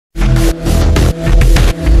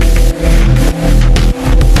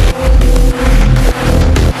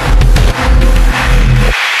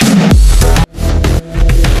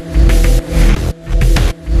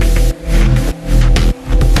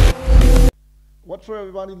What's up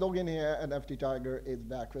everybody, Logan here and FT Tiger is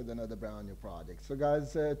back with another brand new project. So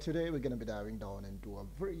guys, today we're going to be diving down into a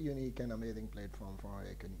very unique and amazing platform for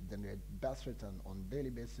you can generate best return on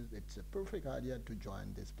daily basis. It's a perfect idea to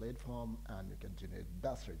join this platform and you can generate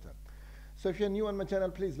best return. So if you're new on my channel,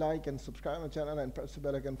 please like and subscribe my channel and press the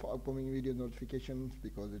bell icon for upcoming video notifications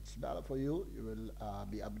because it's better for you. You will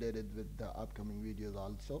be updated with the upcoming videos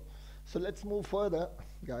also. So let's move further,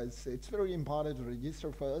 guys. It's very important to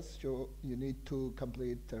register first. So you need to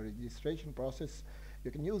complete the registration process. You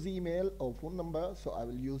can use email or phone number. So I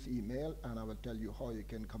will use email and I will tell you how you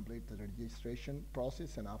can complete the registration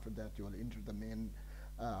process, and after that you will enter the main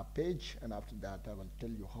page, and after that I will tell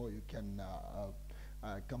you how you can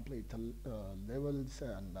complete the levels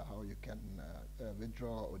and how you can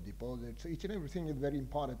withdraw or deposit. So each and everything is very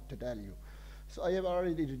important to tell you. So I have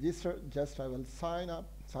already registered, just I will sign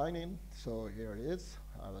in. So here it is,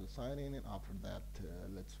 I will sign in, and after that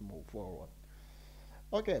let's move forward.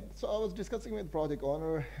 Okay, so I was discussing with project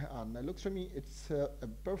owner and it looks to me it's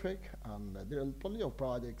perfect, and there are plenty of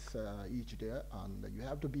projects each day, and you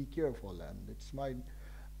have to be careful, and it's my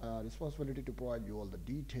responsibility to provide you all the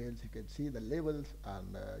details. You can see the levels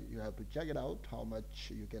and you have to check it out how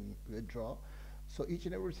much you can withdraw. So each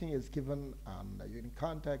and everything is given, and you can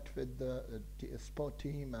contact with the support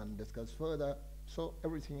team and discuss further. So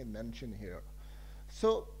everything is mentioned here.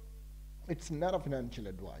 So it's not a financial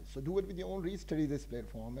advice. So do it with your own research, study this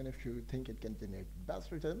platform, and if you think it can generate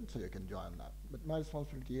best return, so you can join that. But my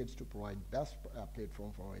responsibility is to provide best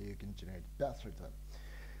platform for where you can generate best return.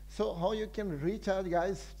 So how you can reach out,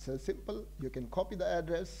 guys, it's simple. You can copy the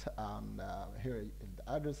address, and here is the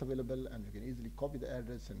address available, and you can easily copy the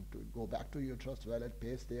address and to go back to your trust wallet,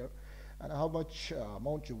 paste there, and how much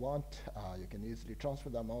amount you want, you can easily transfer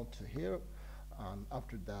the amount to here, and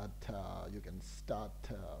after that you can start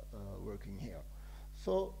working here.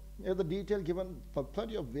 So here the detail given for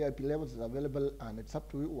plenty of VIP levels is available, and it's up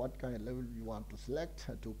to you what kind of level you want to select.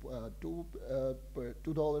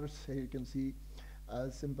 $2 here you can see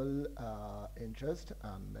simple interest,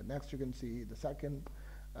 and next you can see the second.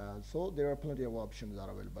 So there are plenty of options that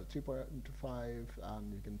are available, 3.5,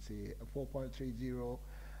 and you can see 4.30.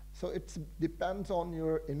 So it depends on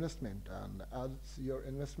your investment, and as your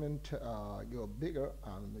investment go bigger,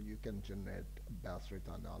 and you can generate best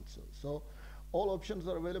return also. So all options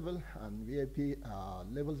are available, and VIP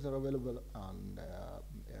levels are available, and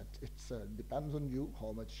it depends on you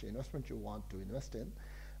how much investment you want to invest in.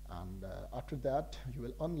 And after that you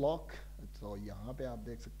will unlock. So यहाँ पे आप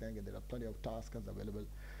देख सकते हैं कि there are plenty of tasks available.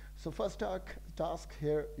 So first task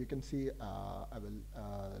here you can see, I will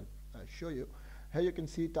show you. Here you can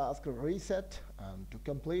see task reset and to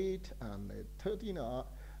complete, and 13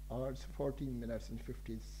 hours 14 minutes and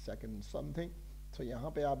 50 seconds something. So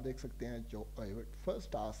यहाँ पे आप देख सकते हैं जो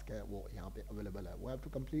first task है वो यहाँ पे available है. We have to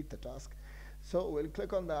complete the task. So we'll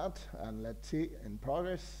click on that and let's see in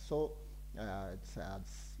progress. So it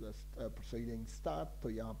says proceeding start. तो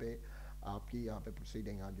यहाँ पे आपकी यहाँ पे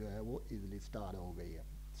proceeding जो है वो easily start हो गई है.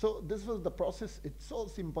 So this was the process. It's so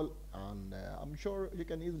simple, and I'm sure you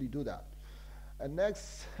can easily do that. And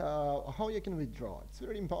next, how you can withdraw. It's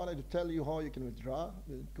very important to tell you how you can withdraw,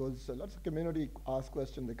 because lots of community ask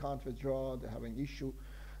questions, they can't withdraw, they're having issue.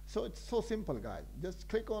 So it's so simple, guys. Just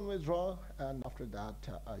click on withdraw, and after that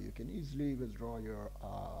you can easily withdraw your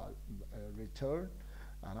return.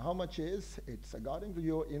 And how much is, it's according to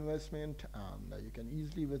your investment, and you can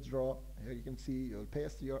easily withdraw. Here you can see you'll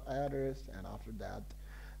paste your address, and after that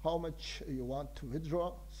how much you want to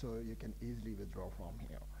withdraw, so you can easily withdraw from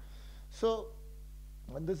here. So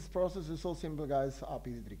and this process is so simple, guys. आप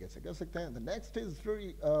इसी तरीके से कर सकते हैं. The next is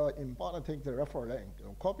very important thing, the refer link.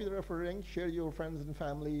 Copy the refer link, share your friends and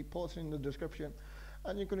family, post in the description,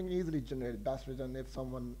 and you can easily generate best return if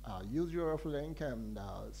someone use your refer link and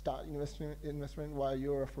start investment via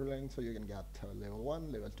your refer link. So you can get level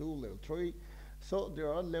 1, level 2, level 3. So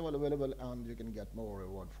there are levels available, and you can get more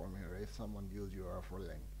reward from here if someone use your refer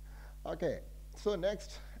link. Okay, so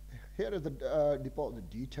next, here is the deposit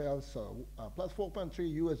details. So plus 4.3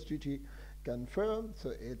 USDT confirmed. So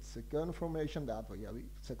it's a confirmation that we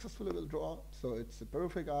successfully withdraw. So it's a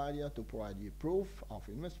perfect idea to provide you proof of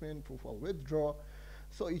investment, proof of withdrawal.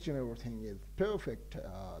 So each and everything is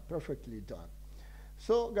perfectly done.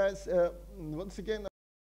 So guys, once again,